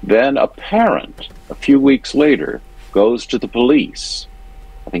 Then a parent, a few weeks later, goes to the police.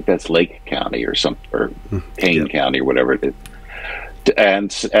 I think that's Lake County or Payne County or whatever it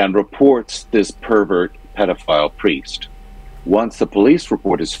is, and reports this pervert pedophile priest. Once the police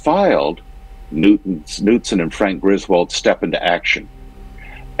report is filed, Knudsen and Frank Griswold step into action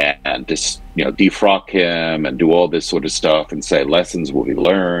and just, defrock him and do all this sort of stuff and say lessons will be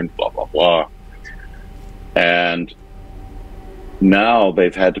learned, blah, blah, blah. And now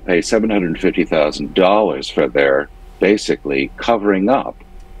they've had to pay $750,000 for their basically covering up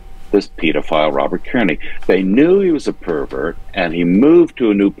this pedophile Robert Kearney. They knew he was a pervert, and he moved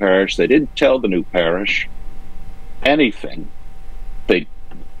to a new parish. They didn't tell the new parish anything. They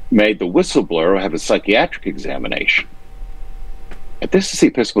made the whistleblower have a psychiatric examination. And this is the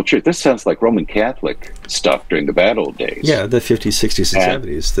Episcopal Church. This sounds like Roman Catholic stuff during the bad old days. Yeah, the 50s, 60s, and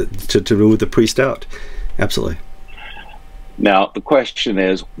 70s, to move the priest out. Absolutely. Now, the question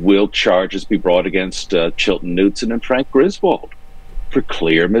is, will charges be brought against Chilton Knudsen and Frank Griswold for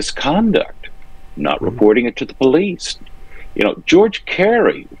clear misconduct, not reporting it to the police? George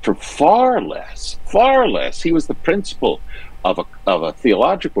Carey, for far less, he was the principal of a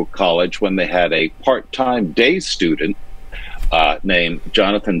theological college when they had a part-time day student named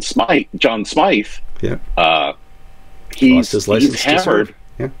John Smythe. Yeah. He's hammered.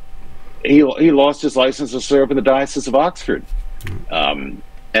 Yeah. He lost his license to serve in the Diocese of Oxford.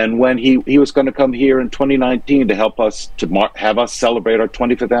 And when he was going to come here in 2019 to help us have us celebrate our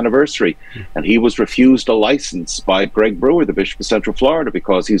 25th anniversary, and he was refused a license by Greg Brewer, the Bishop of Central Florida,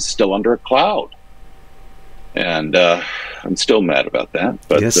 because he's still under a cloud. And I'm still mad about that.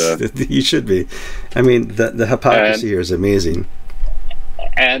 But yes, you should be. I mean, the hypocrisy here is amazing.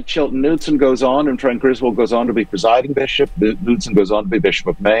 And Chilton Knudsen goes on, and Frank Griswold goes on to be presiding bishop. Knudsen goes on to be Bishop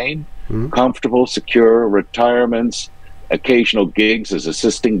of Maine. Comfortable, secure retirements, occasional gigs as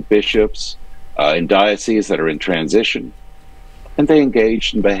assisting bishops in dioceses that are in transition. And they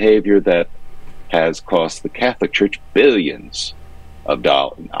engaged in behavior that has cost the Catholic Church billions of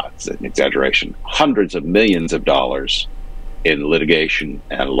dollars, not an exaggeration, hundreds of millions of dollars in litigation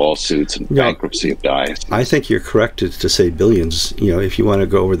and lawsuits and bankruptcy of dioceses. I think you're correct to say billions. If you want to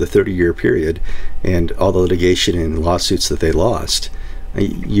go over the 30-year period and all the litigation and lawsuits that they lost,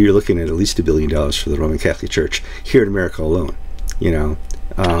 you're looking at least $1 billion for the Roman Catholic Church here in America alone.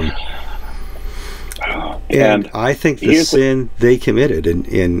 And I think the sin they committed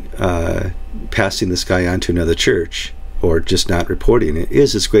in passing this guy on to another church or just not reporting it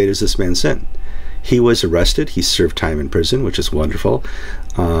is as great as this man's sin. He was arrested. He served time in prison, which is wonderful.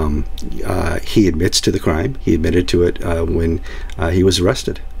 He admits to the crime. He admitted to it when he was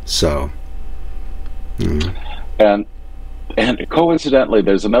arrested. So, and coincidentally,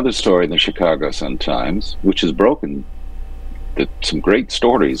 there's another story in the Chicago Sun-Times, which has broken some great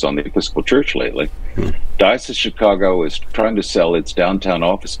stories on the Episcopal Church lately. Diocese of Chicago is trying to sell its downtown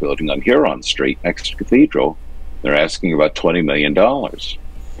office building on Huron Street next to the Cathedral. They're asking about $20 million.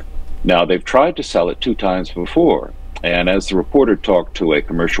 Now, they've tried to sell it 2 times before, and as the reporter talked to a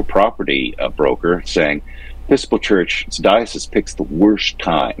commercial property broker saying, Episcopal Church's diocese picks the worst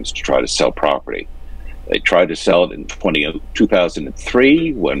times to try to sell property. They tried to sell it in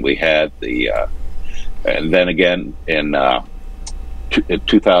 2003 when we had the, and then again in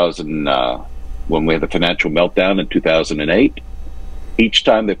 2000 when we had the financial meltdown in 2008. Each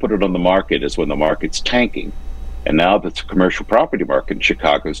time they put it on the market is when the market's tanking. And now the commercial property market in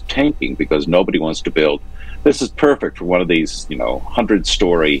Chicago is tanking because nobody wants to build. This is perfect for one of these,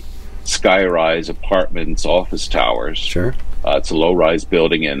 100-story sky-rise apartments, office towers. Sure. It's a low-rise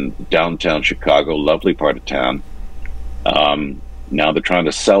building in downtown Chicago, lovely part of town. Now they're trying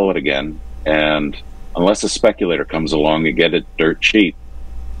to sell it again, and unless a speculator comes along and get it dirt cheap,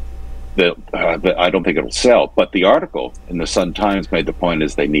 I don't think it'll sell. But the article in the Sun Times made the point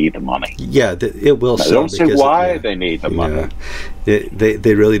is they need the money. Yeah, it will Now, sell. They don't say why they need the money.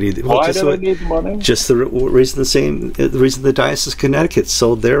 They really need it. Well, why do they need the money? Just the reason the Diocese of Connecticut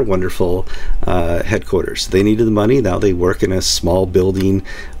sold their wonderful headquarters. They needed the money. Now they work in a small building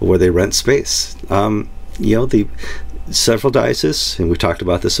where they rent space. The several dioceses, and we talked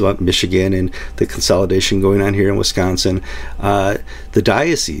about this about Michigan and the consolidation going on here in Wisconsin. The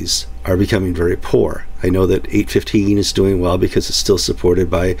dioceses are becoming very poor. I know that 815 is doing well because it's still supported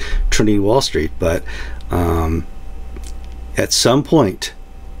by Trinity Wall Street, but at some point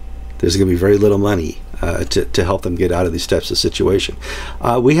there's going to be very little money to help them get out of these types of situation.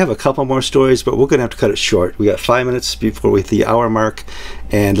 We have a couple more stories, but we're going to have to cut it short. We got 5 minutes before we hit the hour mark,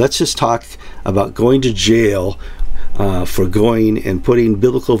 and let's just talk about going to jail for going and putting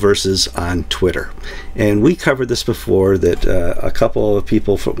biblical verses on Twitter. And we covered this before, that a couple of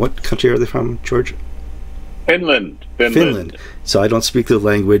people from, what country are they from, George? Finland. So I don't speak the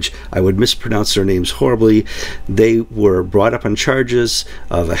language. I would mispronounce their names horribly. They were brought up on charges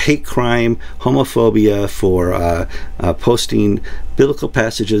of a hate crime, homophobia, for posting biblical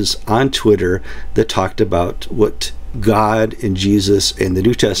passages on Twitter that talked about what God and Jesus and the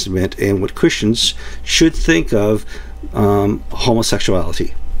New Testament and what Christians should think of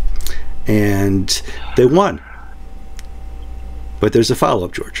homosexuality. And they won. But there's a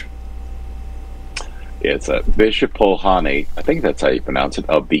follow-up, George. It's Bishop Polhani, I think that's how you pronounce it,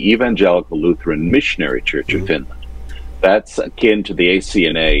 of the Evangelical Lutheran Missionary Church of Finland. That's akin to the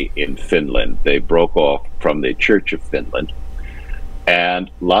ACNA in Finland. They broke off from the Church of Finland. And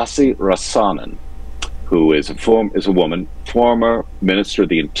Lassi Rasanen, who is a woman, former Minister of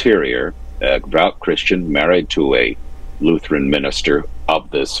the Interior, a devout Christian, married to a Lutheran minister of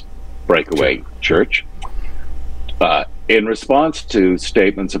this breakaway church. In response to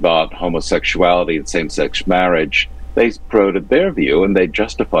statements about homosexuality and same-sex marriage, they quoted their view, and they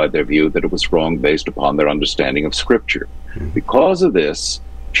justified their view that it was wrong based upon their understanding of Scripture. Because of this,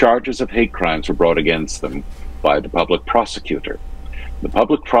 charges of hate crimes were brought against them by the public prosecutor. The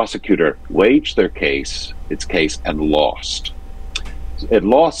public prosecutor waged its case, and lost. It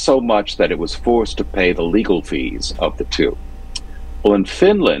lost so much that it was forced to pay the legal fees of the two. Well, in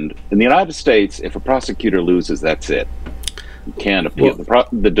Finland, in the United States, if a prosecutor loses, that's it. You can't appeal. Well,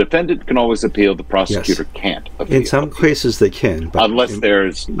 the defendant can always appeal. The prosecutor can't appeal. In some cases, they can, but unless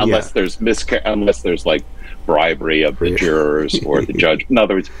there's like bribery of the jurors or the judge. In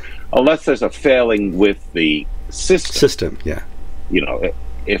other words, unless there's a failing with the system.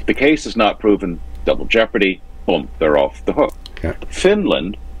 If the case is not proven, double jeopardy, boom, they're off the hook.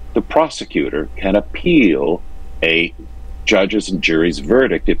 Finland, the prosecutor can appeal a judge's and jury's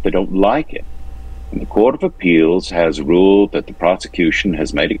verdict if they don't like it. And the Court of Appeals has ruled that the prosecution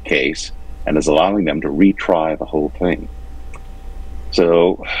has made a case and is allowing them to retry the whole thing.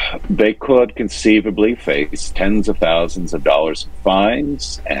 So they could conceivably face tens of thousands of dollars in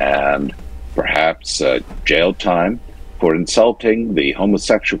fines and perhaps jail time for insulting the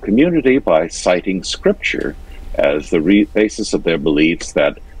homosexual community by citing Scripture as the basis of their beliefs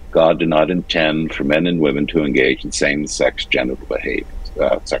that God did not intend for men and women to engage in same-sex genital behavior,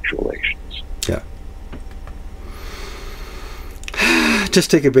 sexual relations. Yeah.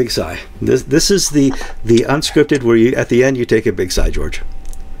 Just take a big sigh. This is the unscripted where you at the end you take a big sigh, George.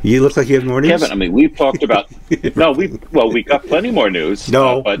 You look like you have more news. Kevin, I mean, we've talked about we got plenty more news. We've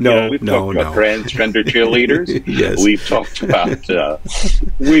talked about transgender cheerleaders. Yes. We've talked about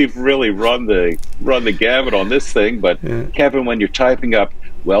we've really run the gamut on this thing. But Kevin, when you're typing up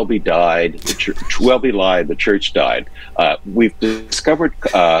 "Welby died," Welby lied, the church died. We've discovered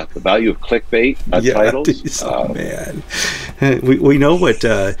the value of clickbait titles. Man, we know what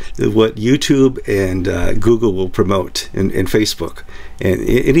YouTube and Google will promote in Facebook, and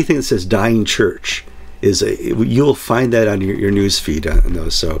anything that says "dying church" you'll find that on your news feed on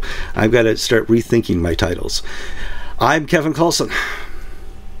those. So I've got to start rethinking my titles. I'm Kevin Coulson.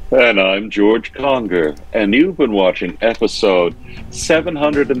 And I'm George Conger, and you've been watching episode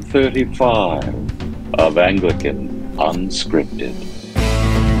 735 of Anglican Unscripted.